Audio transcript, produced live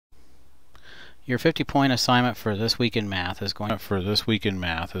Your 50-point assignment for this week in math is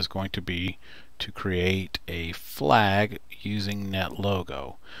going to be to create a flag using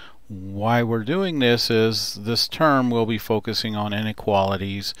NetLogo. Why we're doing this is this term we'll be focusing on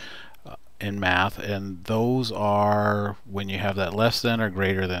inequalities in math, and those are when you have that less than or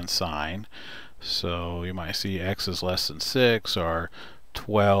greater than sign. So you might see x is less than 6 or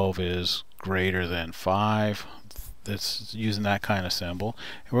 12 is greater than 5. That's using that kind of symbol,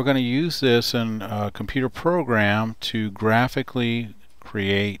 and we're going to use this in a computer program to graphically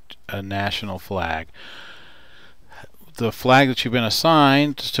create a national flag. The flag that you've been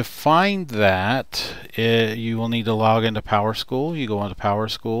assigned, to find that you will need to log into PowerSchool. You go into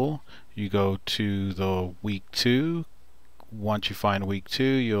PowerSchool, you go to the week 2. Once you find week 2,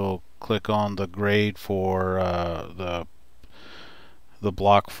 you'll click on the grade for the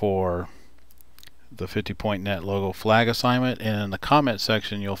block for the 50-point NetLogo flag assignment, and in the comment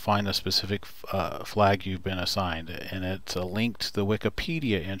section you'll find the specific flag you've been assigned, and it's a link to the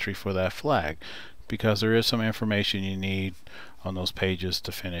Wikipedia entry for that flag, because there is some information you need on those pages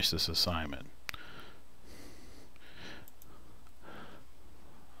to finish this assignment.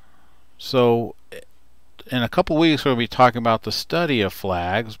 So in a couple weeks we'll be talking about the study of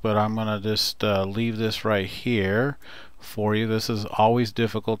flags, but I'm going to just leave this right here for you. This is always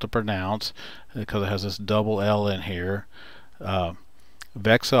difficult to pronounce because it has this double L in here.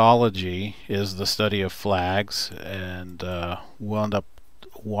 Vexillology is the study of flags, and we'll end up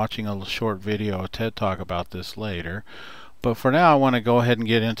watching a short video, a TED Talk about this later. But for now I want to go ahead and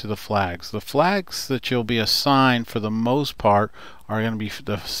get into the flags. The flags that you'll be assigned for the most part are going to be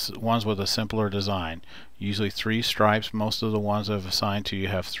the ones with a simpler design. Usually 3 stripes. Most of the ones I've assigned to you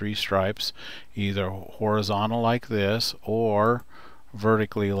have 3 stripes, either horizontal like this or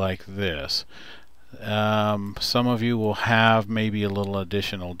vertically like this. Some of you will have maybe a little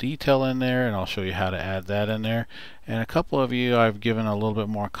additional detail in there, and I'll show you how to add that in there. And a couple of you I've given a little bit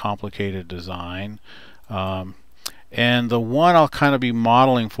more complicated design. And the one I'll kind of be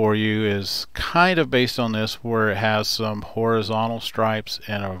modeling for you is kind of based on this, where it has some horizontal stripes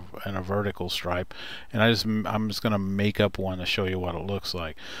and a vertical stripe, and I'm just going to make up one to show you what it looks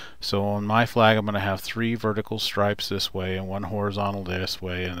like. So on my flag I'm going to have 3 vertical stripes this way and 1 horizontal this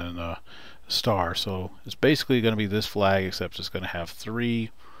way, and then a star. So it's basically going to be this flag, except it's going to have 3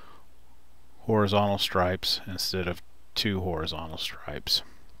 horizontal stripes instead of 2 horizontal stripes.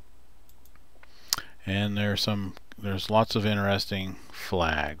 And there's lots of interesting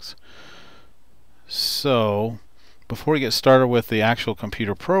flags. So before we get started with the actual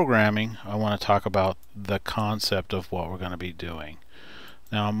computer programming, I want to talk about the concept of what we're going to be doing.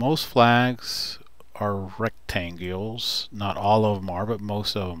 Now, most flags are rectangles. Not all of them are, but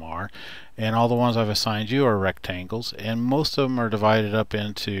most of them are. And all the ones I've assigned you are rectangles, and most of them are divided up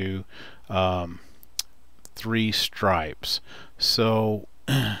into 3 stripes. So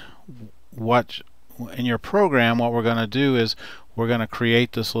in your program, what we're going to do is we're going to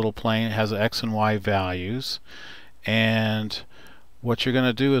create this little plane. It has X and Y values, and what you're going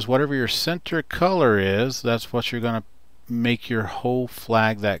to do is whatever your center color is, that's what you're going to make your whole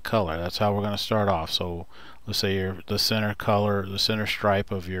flag that color. That's how we're going to start off. So let's say the center color, the center stripe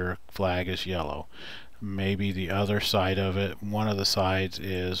of your flag is yellow. Maybe the other side of it, one of the sides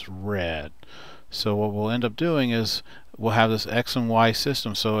is red. So what we'll end up doing is we'll have this X and Y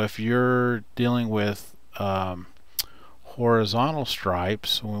system. So if you're dealing with horizontal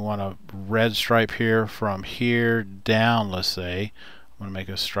stripes, we want a red stripe here from here down, let's say. I'm going to make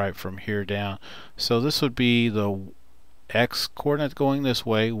a stripe from here down. So this would be the X coordinate going this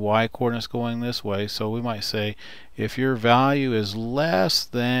way, Y coordinates going this way. So we might say if your value is less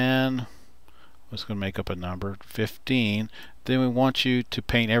than, let's go make up a number, 15, then we want you to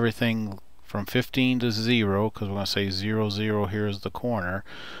paint everything from 15 to 0, because we're going to say 0, 0 here is the corner.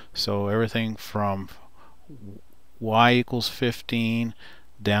 So everything from Y equals 15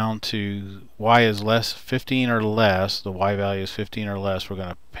 down to Y is less 15 or less, the Y value is 15 or less, we're going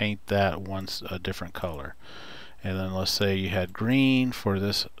to paint that once a different color. And then let's say you had green for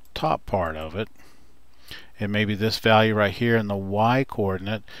this top part of it, and maybe this value right here in the Y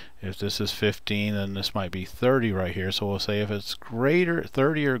coordinate, if this is 15, then this might be 30 right here. So we'll say if it's greater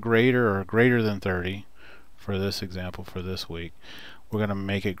 30 or greater than 30 for this example for this week, we're going to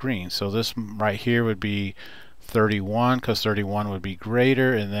make it green. So this right here would be 31, because 31 would be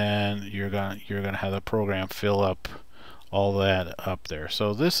greater, and then you're going to have the program fill up all that up there.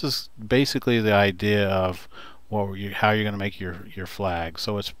 So this is basically the idea of how you're going to make your flag.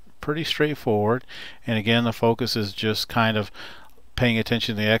 So it's pretty straightforward, and again the focus is just kind of paying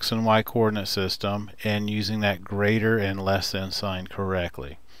attention to the X and Y coordinate system and using that greater and less than sign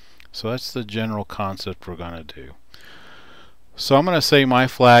correctly. So that's the general concept we're going to do. So I'm going to say my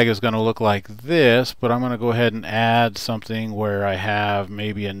flag is going to look like this, but I'm going to go ahead and add something where I have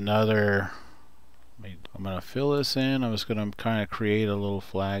maybe another. I'm going to fill this in. I'm just going to kind of create a little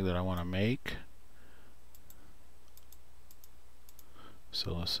flag that I want to make.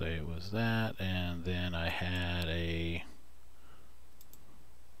 So let's say it was that, and then I had a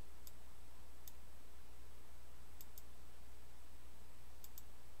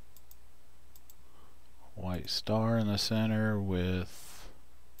white star in the center with,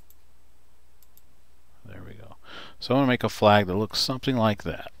 there we go. So I'm going to make a flag that looks something like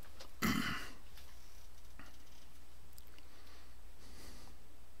that.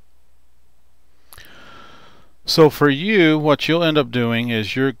 So for you, what you'll end up doing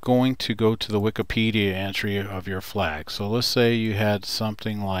is you're going to go to the Wikipedia entry of your flag. So let's say you had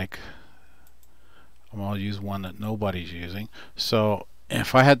something like, I'll use one that nobody's using. So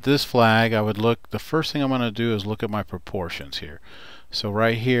if I had this flag, I would look, the first thing I'm going to do is look at my proportions here. So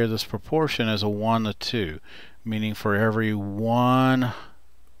right here, this proportion is a 1 to 2, meaning for every 1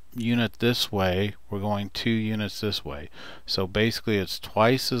 unit this way, we're going 2 units this way. So basically it's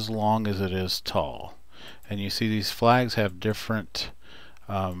twice as long as it is tall. And you see these flags have different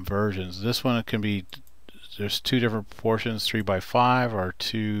versions. This one, it can be, there's 2 different proportions, 3 by 5 or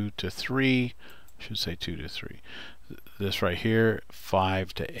 2 to 3. I should say 2 to 3. This right here,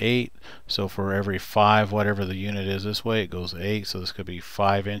 5 to 8. So for every 5, whatever the unit is this way, it goes 8. So this could be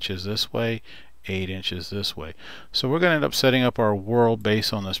 5 inches this way, 8 inches this way. So we're going to end up setting up our world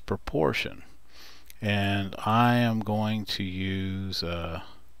based on this proportion. And I am going to use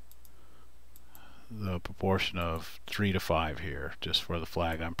the proportion of 3 to 5 here, just for the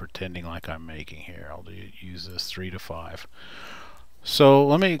flag I'm pretending like I'm making here. I'll use this 3 to 5. So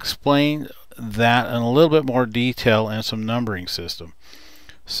let me explain that in a little bit more detail and some numbering system.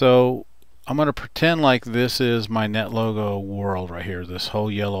 So I'm going to pretend like this is my NetLogo world right here, this whole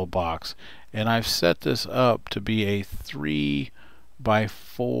yellow box, and I've set this up to be a 3 by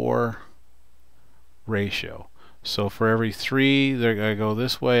 4 ratio. So for every 3, I go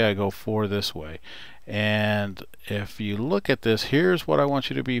this way, I go 4 this way. And if you look at this, here's what I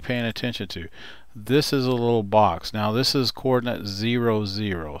want you to be paying attention to. This is a little box. Now this is coordinate 0,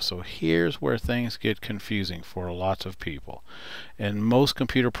 0. So here's where things get confusing for lots of people. In most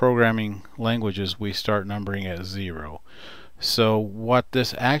computer programming languages, we start numbering at 0. So what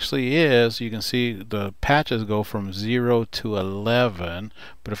this actually is, you can see the patches go from 0 to 11,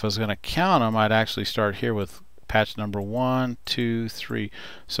 but if I was going to count them, I'd actually start here with patch number 1, 2, 3.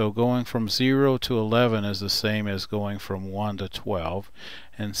 So going from 0 to 11 is the same as going from 1 to 12.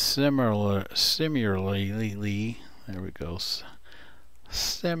 And similarly, there we go.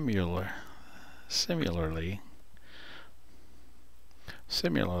 Similarly,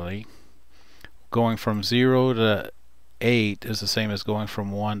 going from 0 to 8 is the same as going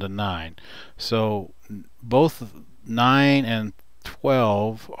from 1 to 9. So both 9 and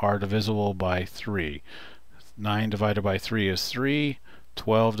 12 are divisible by 3. 9 divided by 3 is 3.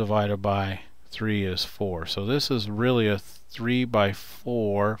 12 divided by 3 is 4. So this is really a 3 by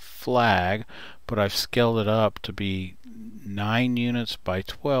 4 flag, but I've scaled it up to be 9 units by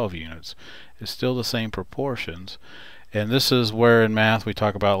 12 units. It's still the same proportions. And this is where in math we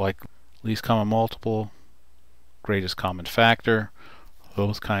talk about like least common multiple, greatest common factor,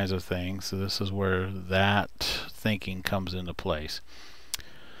 those kinds of things. So this is where that thinking comes into place.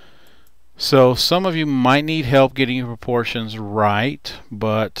 So some of you might need help getting your proportions right,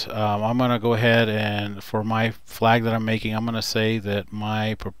 but I'm going to go ahead and for my flag that I'm making, I'm going to say that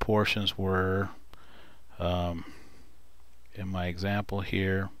my proportions were, in my example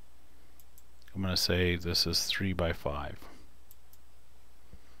here, I'm going to say this is 3 by 5.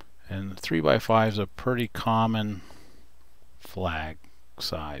 And 3 by 5 is a pretty common flag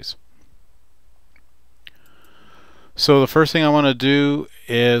size. So the first thing I want to do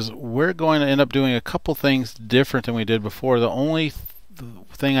is we're going to end up doing a couple things different than we did before. The only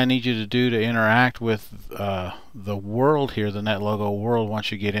thing I need you to do to interact with the world here, the NetLogo world,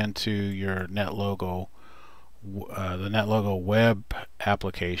 once you get into your NetLogo, the NetLogo web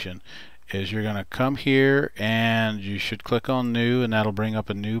application, is you're going to come here and you should click on new, and that'll bring up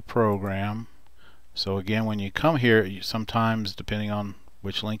a new program. So again, when you come here, sometimes depending on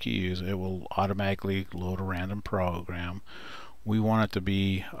which link you use, it will automatically load a random program. We want it to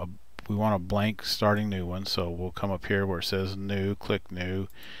be we want a blank starting new one, so we'll come up here where it says new, click new,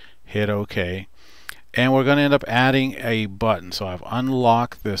 hit OK, and we're going to end up adding a button. So I've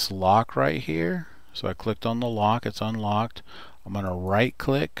unlocked this lock right here, so I clicked on the lock, it's unlocked. I'm going to right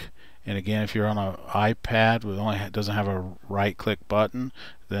click And again, if you're on an iPad with only doesn't have a right click button,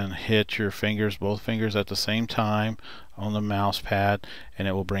 then hit your fingers, both fingers at the same time on the mouse pad, and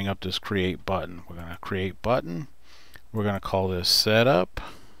it will bring up this create button. We're going to create button. We're going to call this setup,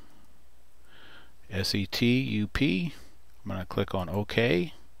 S-E-T-U-P. I'm going to click on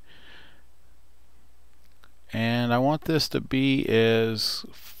OK. And I want this to be as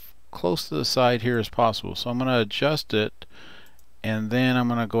close to the side here as possible. So I'm going to adjust it, and then I'm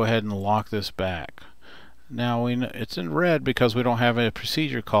going to go ahead and lock this back. Now it's in red because we don't have a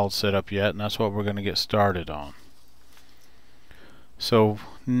procedure called setup yet, and that's what we're going to get started on. So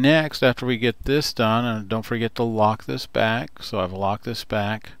next, after we get this done, and don't forget to lock this back, so I've locked this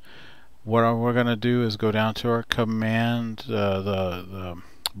back, what we're going to do is go down to our command,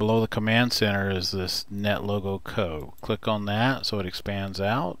 below the command center is this NetLogo code. Click on that so it expands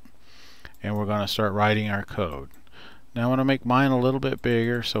out, and we're going to start writing our code. Now I want to make mine a little bit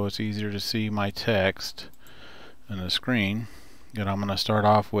bigger so it's easier to see my text in the screen. And I'm going to start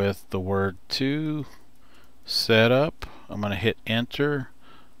off with the word to setup. I'm going to hit enter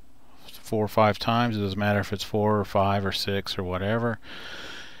 4 or 5 times. It doesn't matter if it's 4 or 5 or 6 or whatever.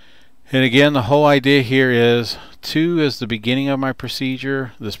 And again, the whole idea here is 2 is the beginning of my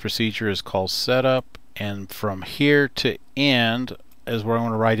procedure. This procedure is called setup, and from here to end is where I'm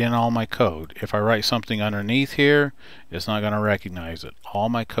going to write in all my code. If I write something underneath here, it's not going to recognize it. All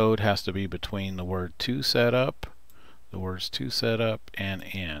my code has to be between the word to setup, the words to setup, and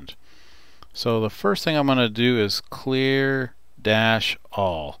end. So the first thing I'm going to do is clear dash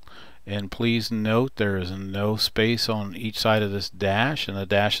all. And please note there is no space on each side of this dash, and the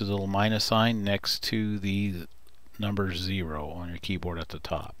dash is a little minus sign next to the number 0 on your keyboard at the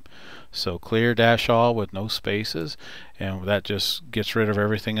top. So clear dash all with no spaces, and that just gets rid of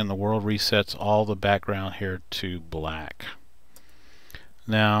everything in the world, resets all the background here to black.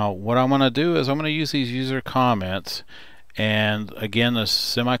 Now what I'm going to do is I'm going to use these user comments, and again the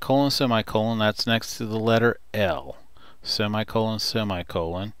semicolon, semicolon, that's next to the letter L. Semicolon,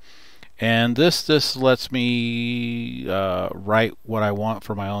 semicolon. And this lets me write what I want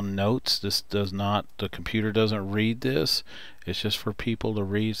for my own notes. This does not, the computer doesn't read this. It's just for people to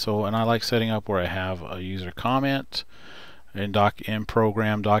read. So, and I like setting up where I have a user comment in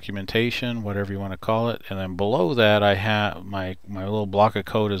program documentation, whatever you want to call it. And then below that I have my little block of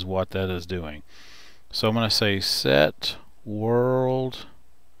code is what that is doing. So I'm going to say set world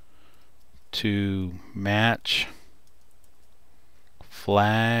to match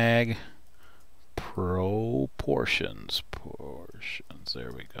flag proportions.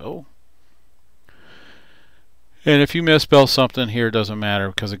 There we go. And if you misspell something here, it doesn't matter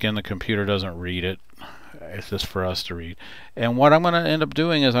because again the computer doesn't read it. It's just for us to read. And what I'm going to end up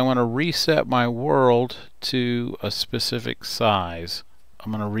doing is I'm going to reset my world to a specific size.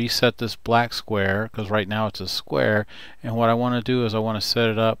 I'm going to reset this black square because right now it's a square, and what I want to do is I want to set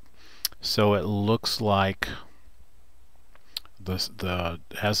it up so it looks like has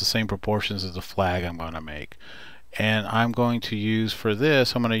the same proportions as the flag I'm going to make. And I'm going to use for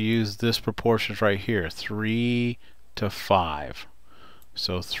this, I'm going to use this proportions right here, 3 to 5.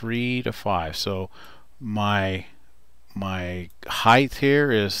 So 3 to 5. So my height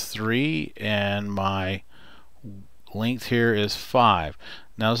here is 3 and my length here is 5.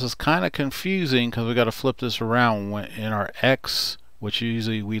 Now this is kind of confusing because we got to flip this around. When in our X, which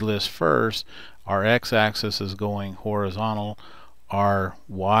usually we list first, our x-axis is going horizontal, our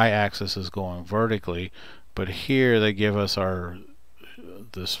y-axis is going vertically, but here they give us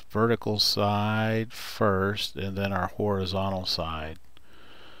this vertical side first and then our horizontal side.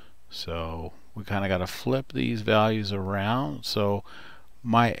 So we kind of got to flip these values around. So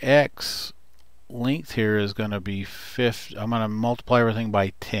my x length here is going to be 50. I'm going to multiply everything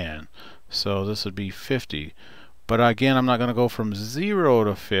by 10, so this would be 50. But again, I'm not going to go from 0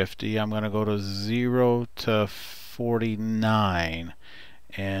 to 50. I'm going to go to 0 to 49.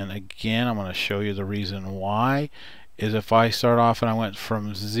 And again, I'm going to show you the reason why. Is if I start off and I went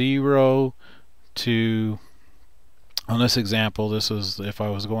from 0 to, on this example, this is if I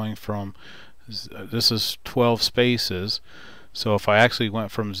was going from, this is 12 spaces. So if I actually went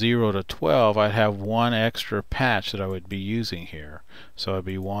from 0 to 12, I'd have one extra patch that I would be using here. So it'd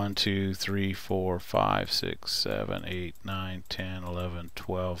be 1, 2, 3, 4, 5, 6, 7, 8, 9, 10, 11,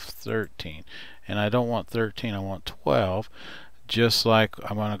 12, 13. And I don't want 13, I want 12. Just like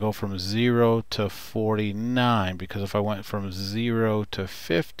I'm going to go from 0 to 49, because if I went from 0 to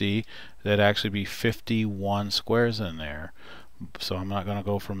 50, that'd actually be 51 squares in there. So I'm not going to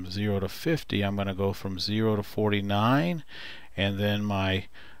go from 0 to 50, I'm going to go from 0 to 49, and then my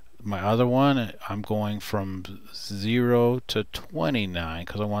my other one, I'm going from 0 to 29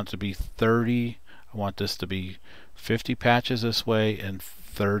 because I want it to be 30. I want this to be 50 patches this way and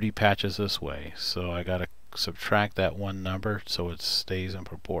 30 patches this way. So I got to subtract that one number so it stays in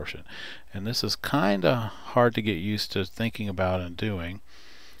proportion. And this is kind of hard to get used to thinking about and doing,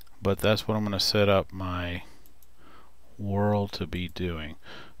 but that's what I'm going to set up my world to be doing.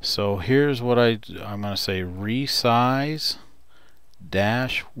 So here's what I'm going to say: resize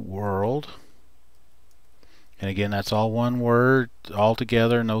dash world, and again that's all one word all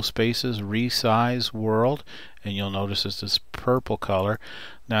together, no spaces. Resize world, and you'll notice it's this purple color.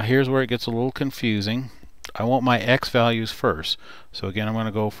 Now here's where it gets a little confusing. I want my x values first, so again I'm going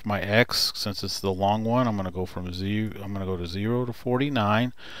to go for my x. Since it's the long one, I'm going to go from 0. I'm going to go to 0 to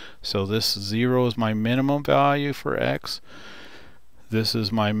 49. So this 0 is my minimum value for x. This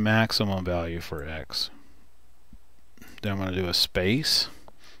is my maximum value for x. Then I'm going to do a space.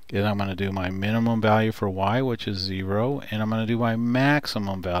 Then I'm going to do my minimum value for y, which is 0, and I'm going to do my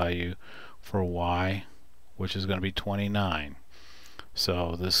maximum value for y, which is going to be 29.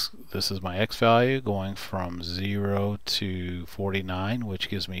 So this is my x value going from 0 to 49, which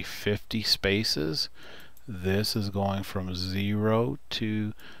gives me 50 spaces. This is going from 0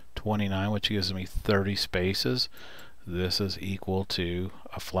 to 29, which gives me 30 spaces. This is equal to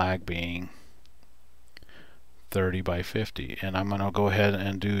a flag being 30 by 50. And I'm going to go ahead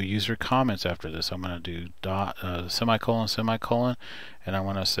and do user comments after this. I'm going to do dot, semicolon, semicolon, and I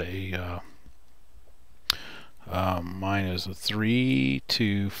want to say mine is a 3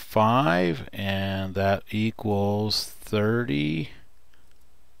 to 5, and that equals 30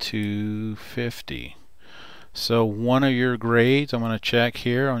 to 50. So one of your grades I'm going to check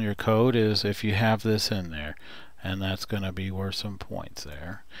here on your code is if you have this in there, and that's going to be worth some points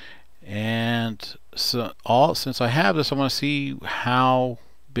there. And so since I have this, I'm going to see how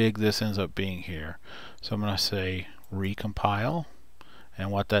big this ends up being here. So I'm going to say recompile,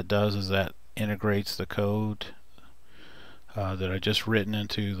 and what that does is that integrates the code that I just written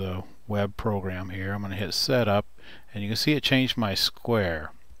into the web program here. I'm going to hit setup, and you can see it changed my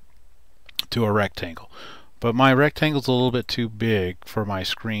square to a rectangle. But my rectangle's a little bit too big for my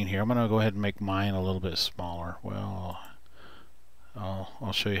screen here. I'm going to go ahead and make mine a little bit smaller. Well,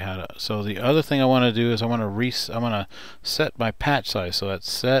 I'll show you how to. So the other thing I want to do is I'm going to set my patch size. So that's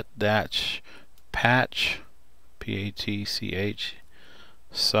set dash patch, P-A-T-C-H,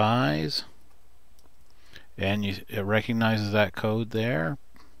 size, and it recognizes that code there.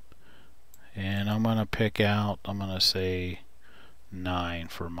 And I'm going to pick out, I'm going to say 9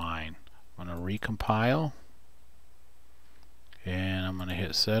 for mine. I'm going to recompile, and I'm going to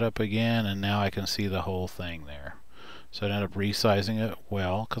hit setup again, and now I can see the whole thing there. So I ended up resizing it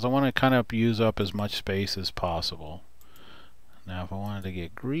well because I want to kind of use up as much space as possible. Now if I wanted to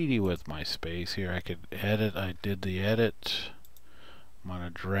get greedy with my space here, I could edit. I did the edit. I'm going to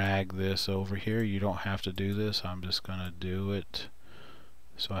drag this over here. You don't have to do this. I'm just going to do it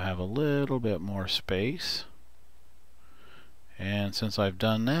so I have a little bit more space. And since I've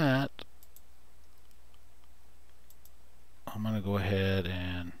done that, I'm going to go ahead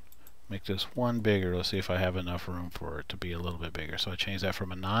and make this one bigger. Let's see if I have enough room for it to be a little bit bigger. So I changed that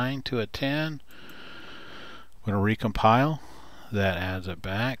from a 9 to a 10. I'm going to recompile. That adds it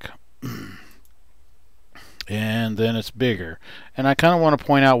back. And then it's bigger. And I kind of want to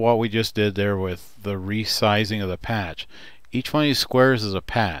point out what we just did there with the resizing of the patch. Each one of these squares is a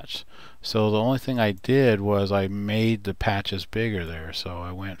patch. So the only thing I did was I made the patches bigger there. So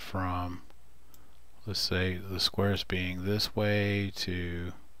I went from, let's say, the squares being this way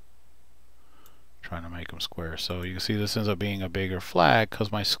to trying to make them square. So you can see this ends up being a bigger flag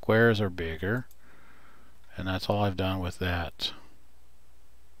because my squares are bigger, and that's all I've done with that.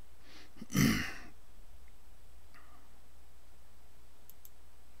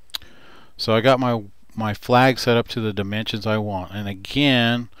 So I got my flag set up to the dimensions I want, and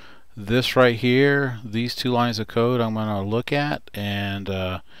again this right here, these two lines of code I'm going to look at, and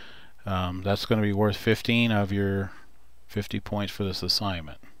that's going to be worth 15 of your 50 points for this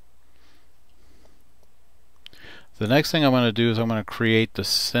assignment. The next thing I'm going to do is I'm going to create the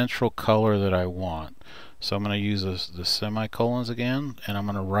central color that I want. So I'm going to use the semicolons again, and I'm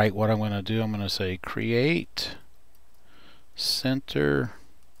going to write what I'm going to do. I'm going to say create center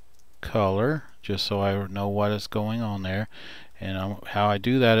color, just so I know what is going on there. And how I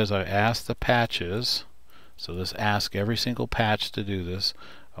do that is I ask the patches. So this asks every single patch to do this.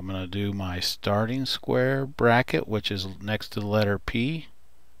 I'm going to do my starting square bracket, which is next to the letter P.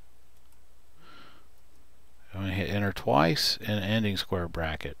 I'm going to hit enter twice, and ending square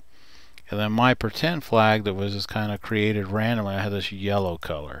bracket. And then my pretend flag that was just kind of created randomly, I had this yellow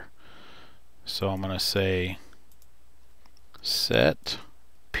color. So I'm going to say set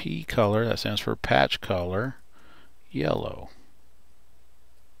P color, that stands for patch color, yellow.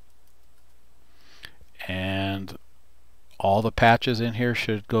 And all the patches in here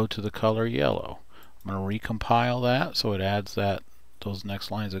should go to the color yellow. I'm going to recompile that so it adds those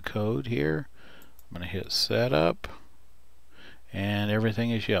next lines of code here. I'm going to hit setup and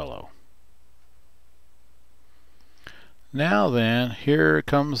everything is yellow. Now then, here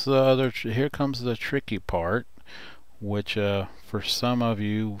comes the tricky part, which for some of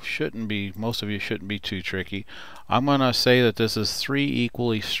you shouldn't be, most of you shouldn't be too tricky. I'm going to say that this is 3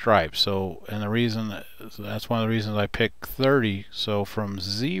 equally striped. So, and that's one of the reasons I picked 30. So from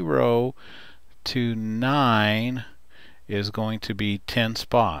 0 to 9 is going to be 10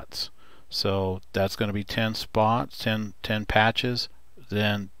 spots. So that's going to be 10 spots, 10 patches.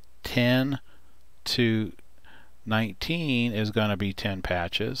 Then 10 to 19 is going to be 10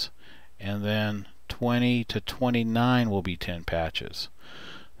 patches, and then 20 to 29 will be 10 patches.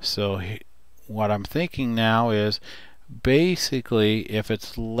 So what I'm thinking now is basically if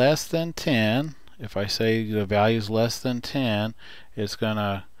it's less than 10, if I say the value is less than 10, it's going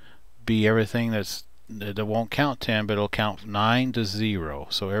to be everything that won't count 10, but it'll count 9 to 0.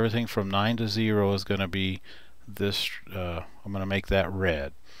 So everything from 9 to 0 is going to be this. I'm going to make that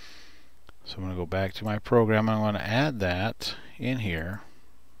red. So I'm going to go back to my program. I'm going to add that in here.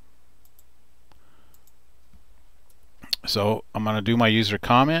 So I'm going to do my user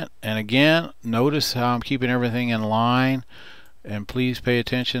comment, and again, notice how I'm keeping everything in line, and please pay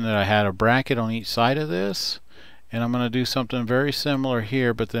attention that I had a bracket on each side of this, and I'm going to do something very similar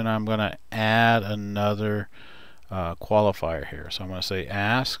here, but then I'm going to add another qualifier here. So I'm going to say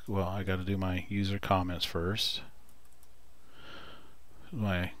ask. Well, I got to do my user comments first.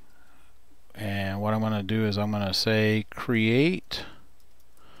 And what I'm going to do is I'm going to say create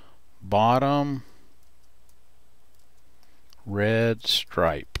bottom red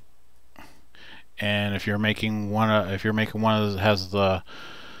stripe. And if you're making one that has the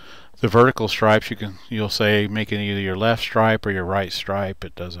vertical stripes, you'll say make it either your left stripe or your right stripe.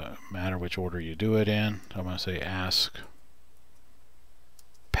 It doesn't matter which order you do it in. I'm going to say ask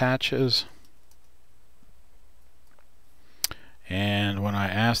patches. And when I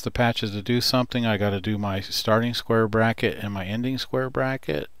ask the patches to do something, I got to do my starting square bracket and my ending square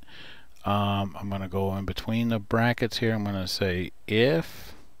bracket. I'm going to go in between the brackets here. I'm going to say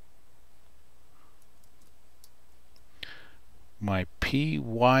if my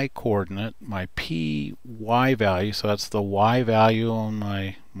PY coordinate, my PY value, so that's the Y value on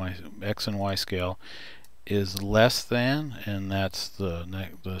my X and Y scale, is less than, and that's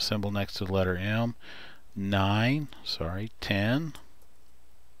the symbol next to the letter M, 10.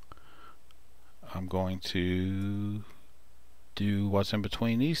 I'm going to do what's in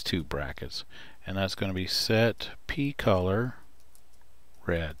between these two brackets, and that's going to be set P color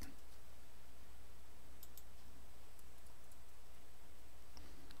red.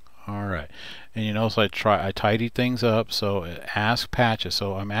 Alright, and you notice I tidied things up. So ask patches,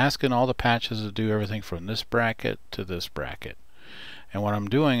 so I'm asking all the patches to do everything from this bracket to this bracket. And what I'm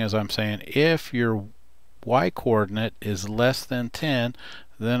doing is I'm saying if your Y coordinate is less than 10,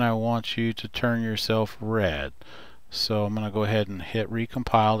 then I want you to turn yourself red. So I'm going to go ahead and hit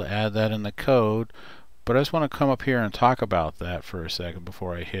recompile to add that in the code, but I just want to come up here and talk about that for a second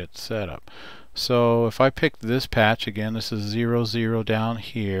before I hit setup. So if I pick this patch, again, this is 0, 0 down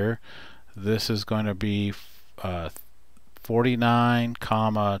here. This is going to be 49,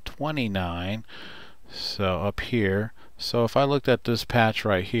 29, so up here. So if I looked at this patch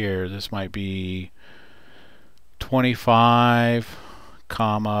right here, this might be 25,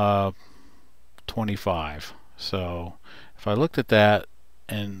 25. So if I looked at that,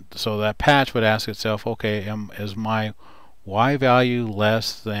 and so that patch would ask itself, okay, is my Y value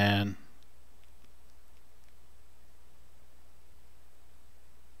less than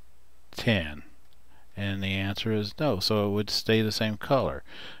 10? And the answer is no, so it would stay the same color.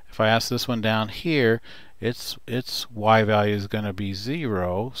 If I ask this one down here, its Y value is going to be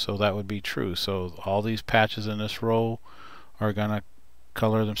 0, so that would be true. So all these patches in this row are going to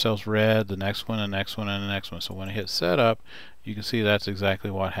color themselves red, the next one, the next one, and the next one. So when I hit setup, you can see that's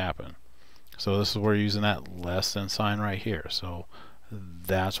exactly what happened. So this is where you're using that less than sign right here. So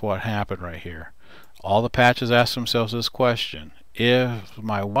that's what happened right here. All the patches ask themselves this question: if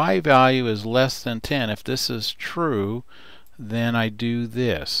my Y value is less than 10, if this is true, then I do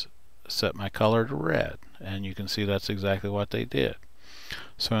this, set my color to red. And you can see that's exactly what they did.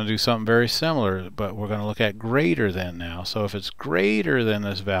 So I'm going to do something very similar, but we're going to look at greater than now. So if it's greater than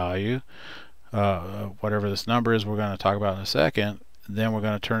this value, whatever this number is we're going to talk about in a second, then we're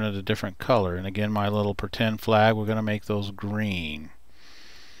going to turn it a different color. And again, my little pretend flag, we're going to make those green.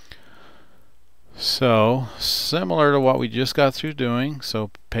 So similar to what we just got through doing, so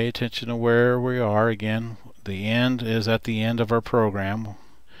pay attention to where we are. Again, the end is at the end of our program,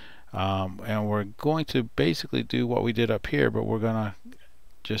 and we're going to basically do what we did up here, but we're going to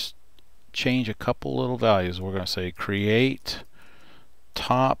just change a couple little values. We're going to say create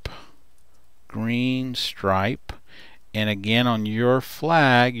top green stripe, and again on your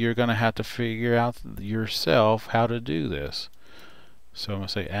flag you're going to have to figure out yourself how to do this. So I'm going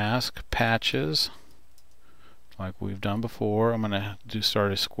to say ask patches like we've done before. I'm going to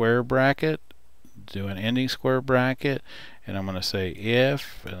start a square bracket, do an ending square bracket, and I'm going to say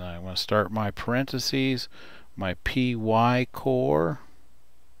if, and I'm going to start my parentheses, my PY core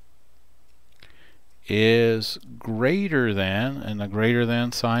is greater than, and the greater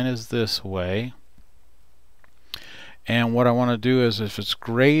than sign is this way. And what I want to do is if it's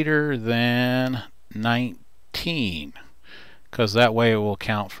greater than 19, because that way it'll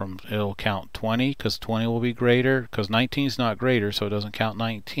count 20, because 20 will be greater, because 19 is not greater, so it doesn't count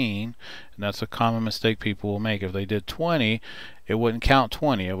 19. And that's a common mistake people will make. If they did 20, it wouldn't count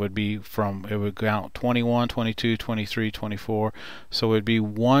 20. It would count 21, 22, 23, 24. So it would be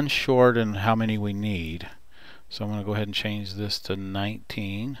one short in how many we need. So I'm going to go ahead and change this to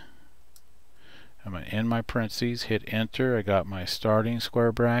 19. I'm going to end my parentheses, hit enter. I got my starting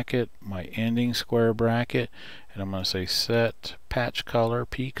square bracket, my ending square bracket, and I'm going to say set patch color,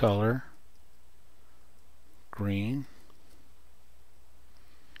 P color, green.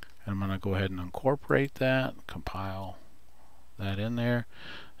 And I'm going to go ahead and incorporate that, compile that in there.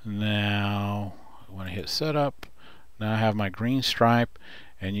 Now when I hit setup, now I have my green stripe,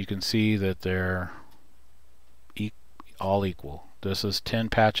 and you can see that they're all equal. This is 10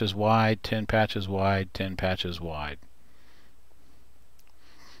 patches wide, 10 patches wide, 10 patches wide.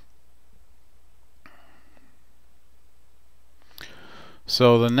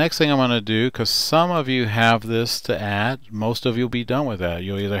 So the next thing I'm going to do, because some of you have this to add, most of you will be done with that.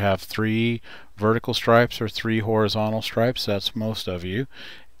 You'll either have 3 vertical stripes or 3 horizontal stripes. That's most of you.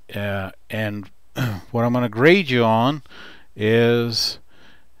 And what I'm going to grade you on is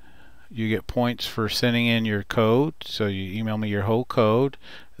you get points for sending in your code. So you email me your whole code.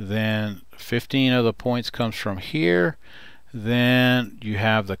 Then 15 of the points comes from here. Then you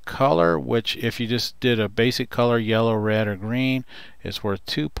have the color, which if you just did a basic color, yellow, red, or green, it's worth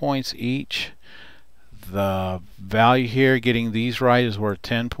 2 points each. The value here, getting these right, is worth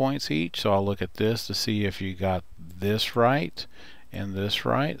 10 points each. So I'll look at this to see if you got this right and this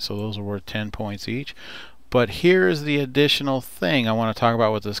right. So those are worth 10 points each. But here is the additional thing I want to talk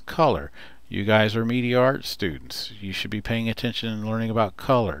about with this color. You guys are media arts students. You should be paying attention and learning about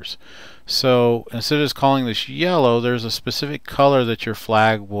colors. So instead of just calling this yellow, there's a specific color that your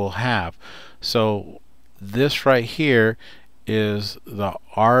flag will have. So this right here is the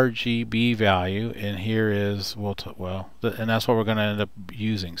RGB value, and here is, and that's what we're going to end up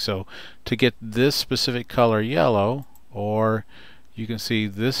using. So to get this specific color yellow, or you can see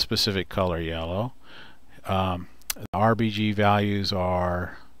this specific color yellow, the RGB values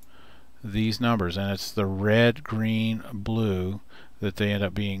are these numbers, and it's the red, green, blue that they end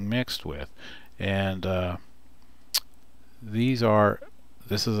up being mixed with. And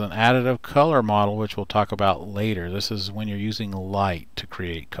this is an additive color model, which we'll talk about later. This is when you're using light to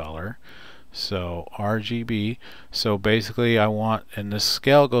create color. So RGB. So basically I want, and this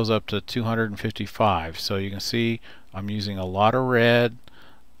scale goes up to 255. So you can see I'm using a lot of red,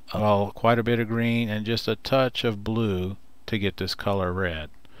 quite a bit of green, and just a touch of blue to get this color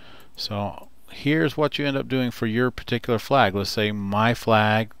red. So here's what you end up doing for your particular flag. Let's say my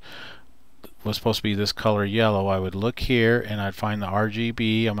flag was supposed to be this color yellow. I would look here and I'd find the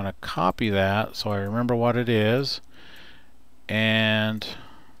RGB. I'm going to copy that so I remember what it is, and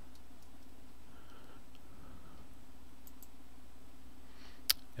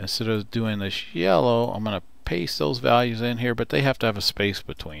instead of doing this yellow, I'm going to paste those values in here, but they have to have a space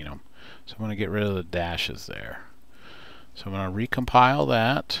between them. So I'm going to get rid of the dashes there. So I'm going to recompile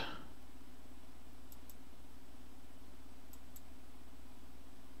that.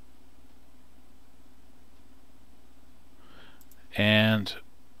 And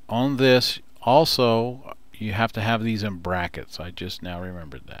on this also you have to have these in brackets. I just now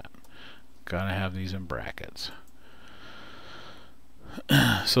remembered that. Gotta have these in brackets.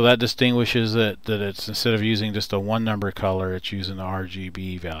 So that distinguishes it, that it's, instead of using just a one number color, it's using the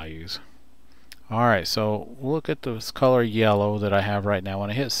RGB values. Alright, so look at this color yellow that I have right now. When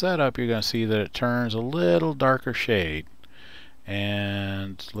I hit setup, you're going to see that it turns a little darker shade.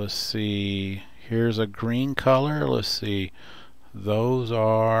 And let's see, here's a green color. Let's see, those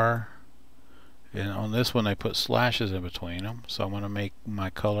are, and on this one they put slashes in between them, so I'm going to make my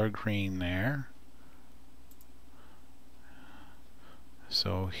color green there.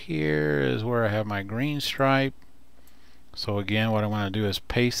 So here is where I have my green stripe. So again, what I want to do is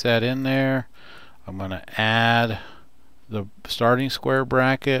paste that in there. I'm going to add the starting square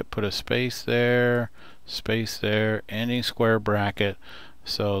bracket, put a space there, ending square bracket.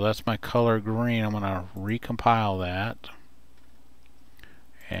 So that's my color green. I'm going to recompile that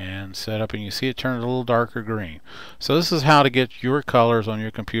and set up, and you see it turned a little darker green. So this is how to get your colors on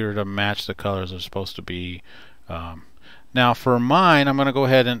your computer to match the colors they're supposed to be. Now for mine, I'm going to go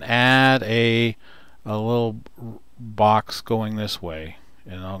ahead and add a little box going this way,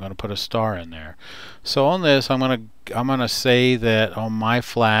 and I'm going to put a star in there. So on this, I'm going to say that on my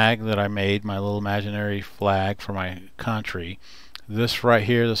flag that I made, my little imaginary flag for my country, this right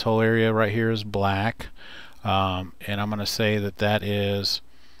here, this whole area right here is black, and I'm going to say that that is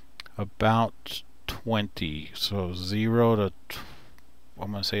about 20. So 0 to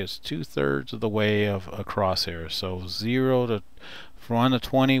I'm going to say it's 2/3 of the way of across here. So 0 to from 1 to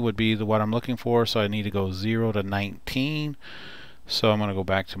 20 would be what I'm looking for. So I need to go 0 to 19. So I'm going to go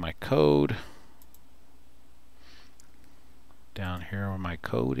back to my code. Down here where my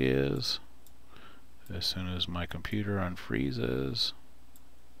code is. As soon as my computer unfreezes.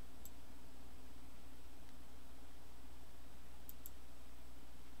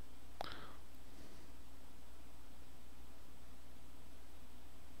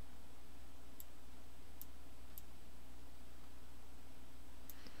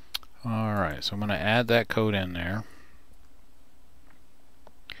 Alright, so I'm going to add that code in there.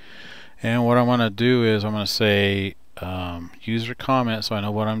 And what I want to do is I'm going to say user comment, so I know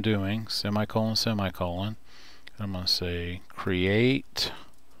what I'm doing, semicolon, semicolon. I'm going to say create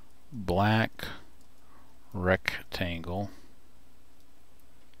black rectangle.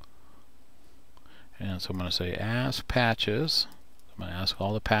 And so I'm going to say ask patches. I'm going to ask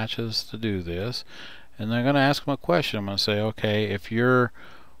all the patches to do this. And they're going to ask them a question. I'm going to say, okay, if your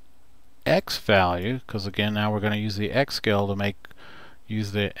X value, because again now we're going to use the X scale to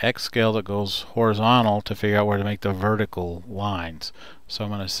use the X scale that goes horizontal to figure out where to make the vertical lines. So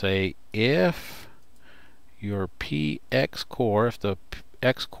I'm going to say if your PX core, if the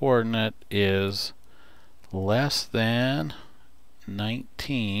X coordinate is less than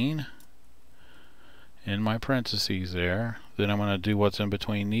 19 in my parentheses there, then I'm going to do what's in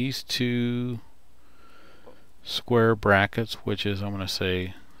between these two square brackets, which is I'm going to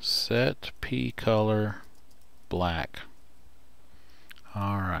say set P color black.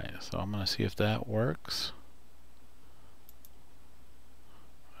 Alright, so I'm going to see if that works.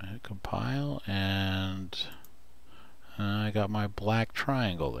 I hit compile, and I got my black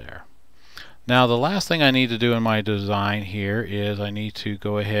triangle there. Now the last thing I need to do in my design here is I need to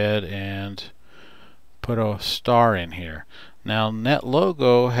go ahead and put a star in here. Now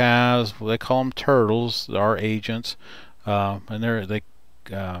NetLogo has, they call them turtles, our agents, and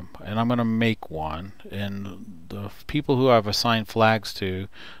and I'm going to make one, and the people who I've assigned flags to,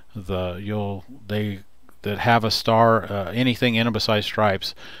 that have a star, anything in them besides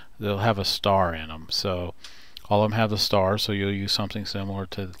stripes, they'll have a star in them. So all of them have the star, so you'll use something similar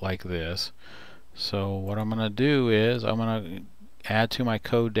to like this. So what I'm going to do is I'm going to add to my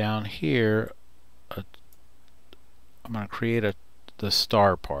code down here, I'm going to create the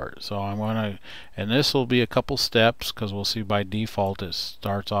star part. So I'm going to, and this will be a couple steps because we'll see by default it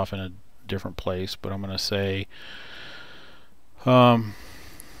starts off in a different place, but I'm going to say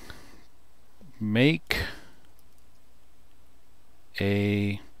make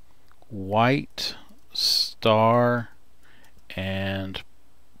a white star and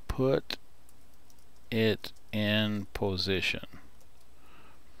put it in position.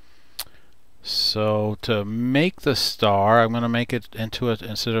 So to make the star, I'm going to make it into it,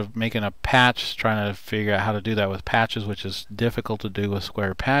 instead of making a patch, trying to figure out how to do that with patches, which is difficult to do with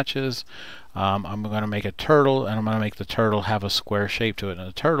square patches. I'm going to make a turtle, and I'm going to make the turtle have a square shape to it. And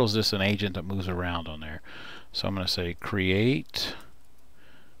the turtle is just an agent that moves around on there. So I'm going to say create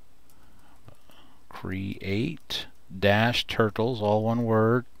dash turtles, all one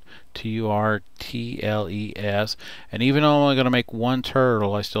word, turtles, and even though I'm only going to make one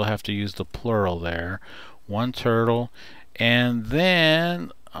turtle, I still have to use the plural there. One turtle, and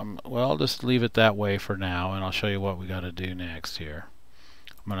then well, I'll just leave it that way for now, and I'll show you what we got to do next here.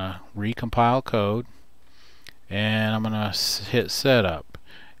 I'm going to recompile code, and I'm going to hit setup,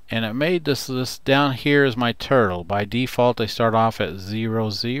 and it made this down here is my turtle. By default they start off at 0,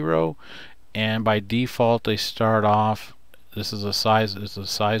 0, and by default they start off, this is a size, it's a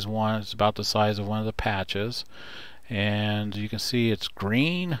size 1, it's about the size of one of the patches, and you can see it's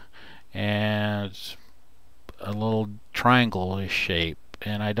green and a little triangle-ish shape,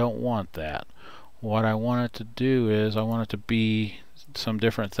 and I don't want that. What I want it to do is I want it to be some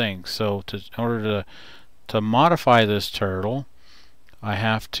different things. So in order to modify this turtle, I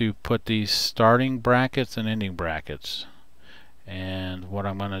have to put these starting brackets and ending brackets. And what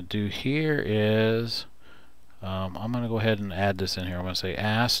I'm going to do here is I'm going to go ahead and add this in here. I'm going to say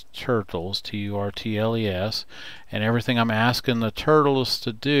ask turtles, Turtles, and everything I'm asking the turtles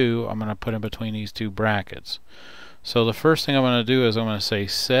to do, I'm going to put in between these two brackets. So the first thing I'm going to do is I'm going to say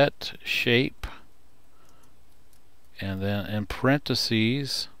set shape, and then in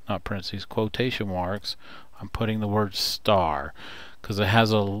parentheses, not parentheses, quotation marks, I'm putting the word star, because it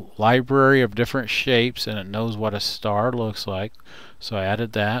has a library of different shapes and it knows what a star looks like. So I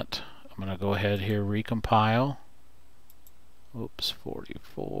added that. I'm going to go ahead here, recompile. Oops,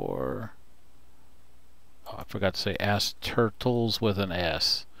 44. Oh, I forgot to say ask turtles with an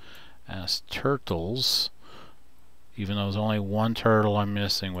S. Ask turtles. Even though there's only one turtle I'm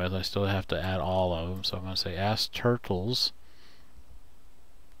missing with, I still have to add all of them. So I'm going to say ask turtles.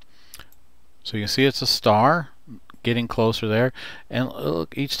 So you can see it's a star, getting closer there. And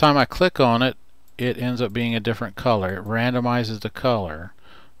look, each time I click on it, it ends up being a different color. It randomizes the color.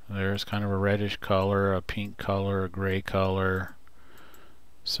 There's kind of a reddish color, a pink color, a gray color.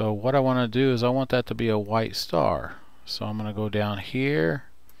 So what I want to do is I want that to be a white star. So I'm going to go down here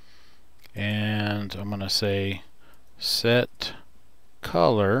and I'm going to say set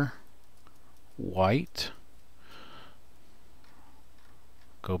color white.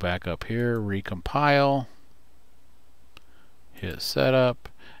 Go back up here, recompile, hit setup,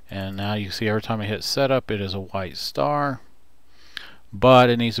 and now you see every time I hit setup it is a white star. But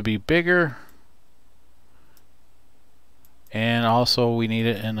it needs to be bigger, and also we need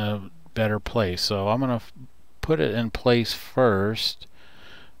it in a better place. So I'm going to put it in place first,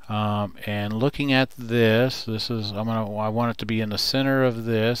 and looking at this is I want it to be in the center of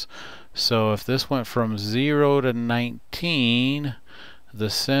this. So if this went from 0 to 19, the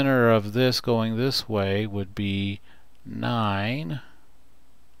center of this going this way would be 9.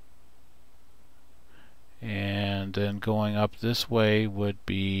 And then going up this way would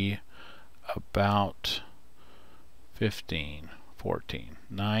be about 15, 14,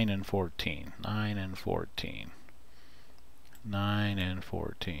 9 and 14, 9 and 14, 9 and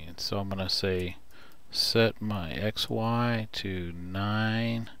 14. So I'm going to say set my XY to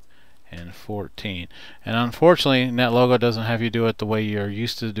 9 and 14. And unfortunately, NetLogo doesn't have you do it the way you're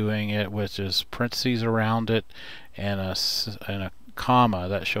used to doing it, which is parentheses around it and a comma.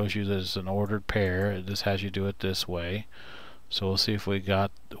 That shows you that it's an ordered pair. It just has you do it this way. So we'll see if we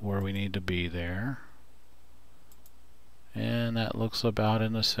got where we need to be there. And that looks about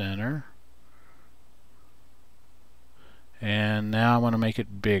in the center. And now I'm going to make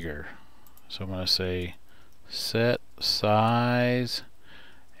it bigger. So I'm going to say set size,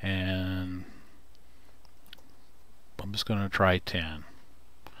 and I'm just going to try 10.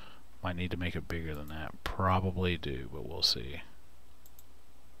 Might need to make it bigger than that. Probably do, but we'll see.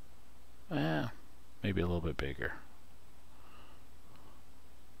 Maybe a little bit bigger.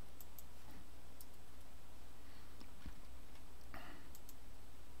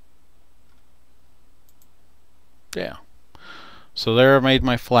 Yeah. So there I made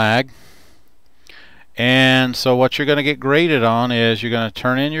my flag. And so what you're going to get graded on is you're going to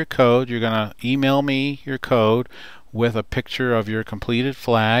turn in your code. You're going to email me your code with a picture of your completed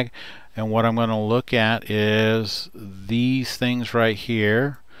flag. And what I'm going to look at is these things right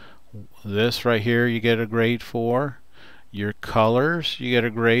here. This right here you get a grade for. Your colors you get a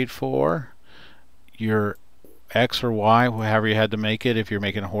grade for. Your X or Y, however you had to make it, if you're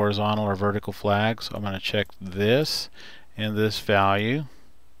making a horizontal or vertical flag. So I'm going to check this and this value.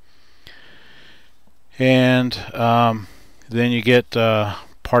 And then you get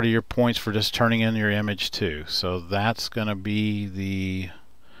part of your points for just turning in your image too. So that's going to be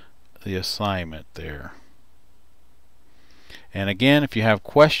the assignment there. And again, if you have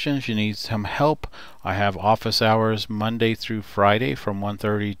questions, you need some help, I have office hours Monday through Friday from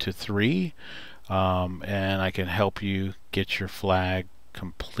 1:30 to 3, and I can help you get your flag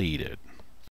completed.